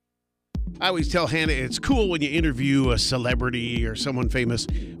I always tell Hannah it's cool when you interview a celebrity or someone famous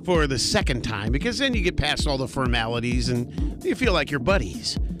for the second time because then you get past all the formalities and you feel like you're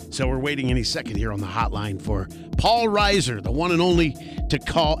buddies. So we're waiting any second here on the hotline for Paul Reiser, the one and only to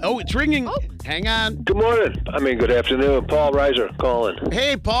call. Oh, it's ringing. Oh. Hang on. Good morning. Good afternoon. Paul Reiser calling.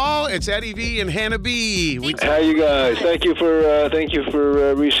 Hey, Paul. It's Eddie V and Hannah B. How you guys? Thank you for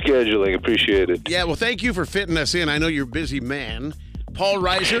rescheduling. Appreciate it. Yeah, well, thank you for fitting us in. I know you're a busy man. Paul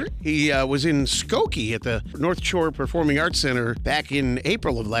Reiser, he was in Skokie at the North Shore Performing Arts Center back in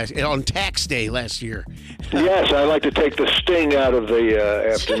April of on Tax Day last year. Yes, I like to take the sting out of the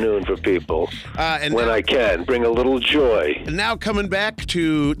afternoon for people when I can. Bring a little joy. And now coming back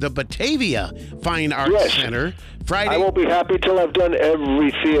to the Batavia Fine Arts Center. Friday. I won't be happy till I've done every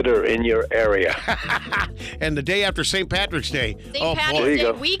theater in your area. And the day after St. Patrick's Day. St. Patrick's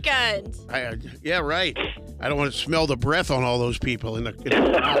Day weekend. Yeah, right. I don't want to smell the breath on all those people in the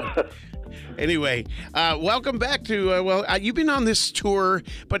crowd. Anyway, welcome back to, you've been on this tour,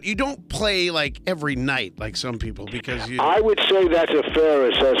 but you don't play like every night like some people because you... I would say that's a fair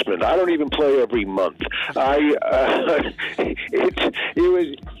assessment. I don't even play every month.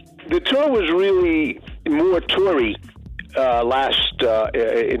 The tour was really more toury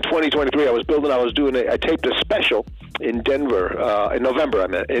in 2023. I taped a special in Denver, in November,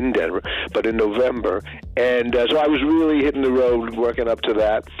 in Denver, but in November. And so I was really hitting the road working up to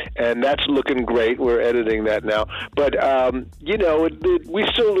that, and that's looking great. We're editing that now. But,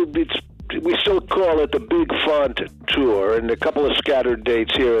 we still call it the Big Font Tour, and a couple of scattered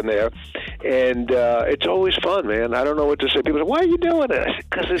dates here and there. And it's always fun, man. I don't know what to say. People say, why are you doing it?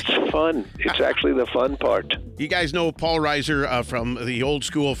 Because it's fun. It's actually the fun part. You guys know Paul Reiser from the old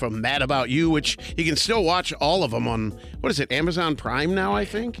school, from Mad About You, which you can still watch all of them on, what is it, Amazon Prime now, I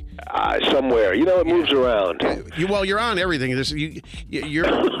think? Somewhere. It moves around. You're on everything.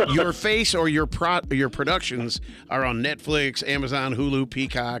 Your face or your productions are on Netflix, Amazon, Hulu,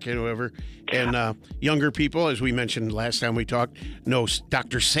 Peacock, and whoever. And younger people, as we mentioned last time we talked, know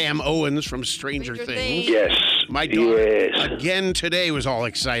Dr. Sam Owens from Stranger Things. Yes. My daughter, again today, was all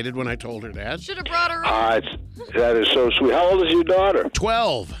excited when I told her that. Should have brought her in. That is so sweet. How old is your daughter?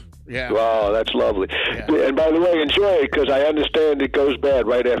 12. Yeah. Wow, that's lovely. Yeah. And by the way, enjoy it because I understand it goes bad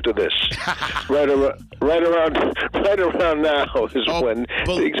right after this. right around now is when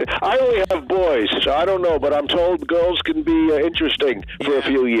things. I only have boys, so I don't know, but I'm told girls can be interesting for a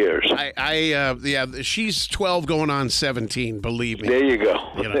few years. She's 12 going on 17, believe me. There you go.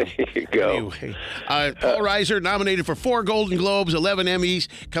 There you go. Anyway, Paul Reiser nominated for 4 Golden Globes, 11 Emmys,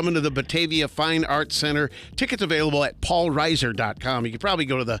 coming to the Batavia Fine Arts Center. Tickets available at paulreiser.com. You could probably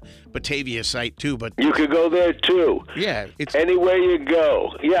go to the Batavia site too, but you could go there too. Yeah, it's anywhere you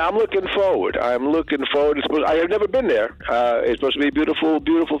go. Yeah, I'm looking forward. I have never been there. It's supposed to be a beautiful,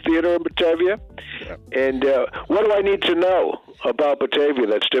 beautiful theater in Batavia. Yeah. And what do I need to know about Batavia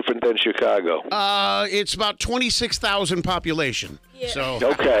that's different than Chicago? It's about 26,000 population. Yeah. So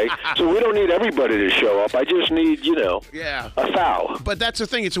okay, so we don't need everybody to show up. I just need, a thou. But that's the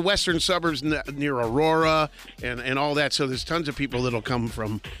thing. It's a western suburbs near Aurora and all that. So there's tons of people that'll come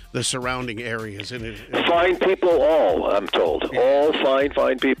from the surrounding areas. And fine people, all I'm told, all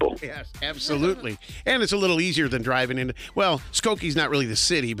fine people. Yes, absolutely. And it's a little easier than driving in. Well, Skokie's not really the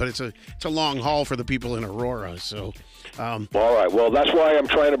city, but it's a long haul for the people in Aurora. So. All right. Well, that's why I'm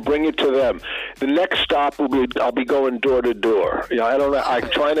trying to bring it to them. The next stop will be I'll be going door to door. I don't know. I'm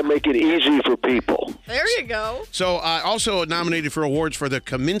trying to make it easy for people. There you go. So, also nominated for awards for the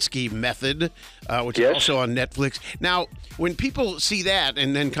Kaminsky Method, which is also on Netflix. Now, when people see that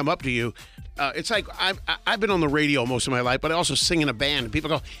and then come up to you, it's like I've been on the radio most of my life, but I also sing in a band. And people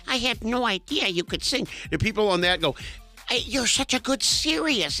go, "I had no idea you could sing." And people on that go, "You're such a good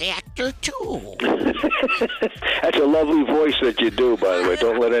serious actor, too." That's a lovely voice that you do, by the way.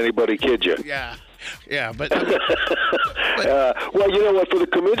 Don't let anybody kid you. Yeah, but... well, you know what? For the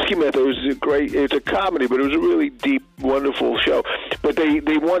Kaminsky Method, it's a comedy, but it was a really deep, wonderful show. But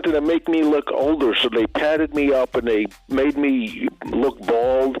they wanted to make me look older, so they padded me up and they made me look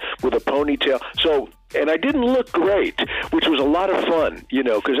bald with a ponytail. And I didn't look great, which was a lot of fun,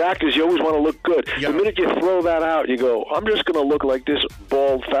 because actors, you always want to look good. Yeah. The minute you throw that out, you go, I'm just going to look like this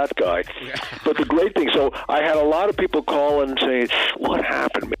bald, fat guy. Yeah. But the great thing, so I had a lot of people call and say, what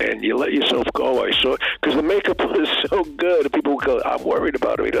happened, man? You let yourself go. I saw, because the makeup was so good. People would go, I'm worried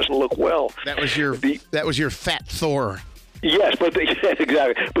about him. He doesn't look well. That was your fat Thor. Yes,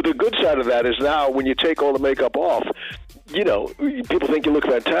 exactly. But the good side of that is now when you take all the makeup off, people think you look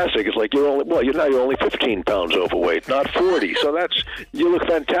fantastic. It's like you're only 15 pounds overweight, not 40. So you look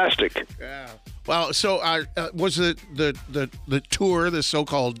fantastic. Yeah. Well, so was the tour, the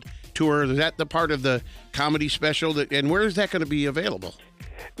so-called tour. Is that the part of the comedy special? And where is that going to be available?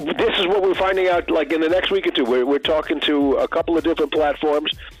 This is what we're finding out, like, in the next week or two. We're talking to a couple of different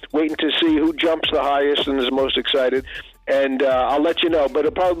platforms, waiting to see who jumps the highest and is most excited. And I'll let you know, but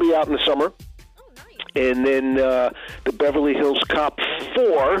it'll probably be out in the summer. And then the Beverly Hills Cop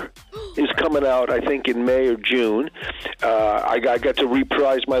 4 is coming out, I think, in May or June. I got to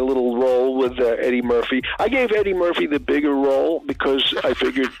reprise my little role with Eddie Murphy. I gave Eddie Murphy the bigger role because I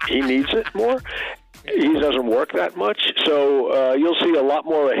figured he needs it more. He doesn't work that much, so you'll see a lot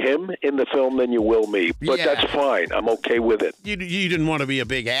more of him in the film than you will me. But that's fine. I'm okay with it. You didn't want to be a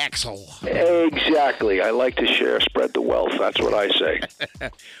big Axel. Exactly. I like to spread the wealth. That's what I say.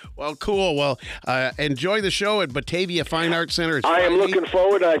 Well, cool. Well, enjoy the show at Batavia Fine Arts Center. I am looking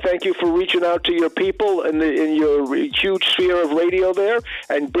forward. I thank you for reaching out to your people in your huge sphere of radio there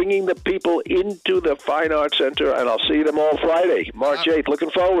and bringing the people into the Fine Arts Center, and I'll see them all Friday, March 8th. Looking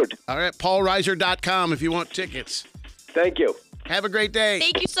forward. All right, PaulReiser.com if you want tickets. Thank you. Have a great day.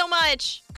 Thank you so much.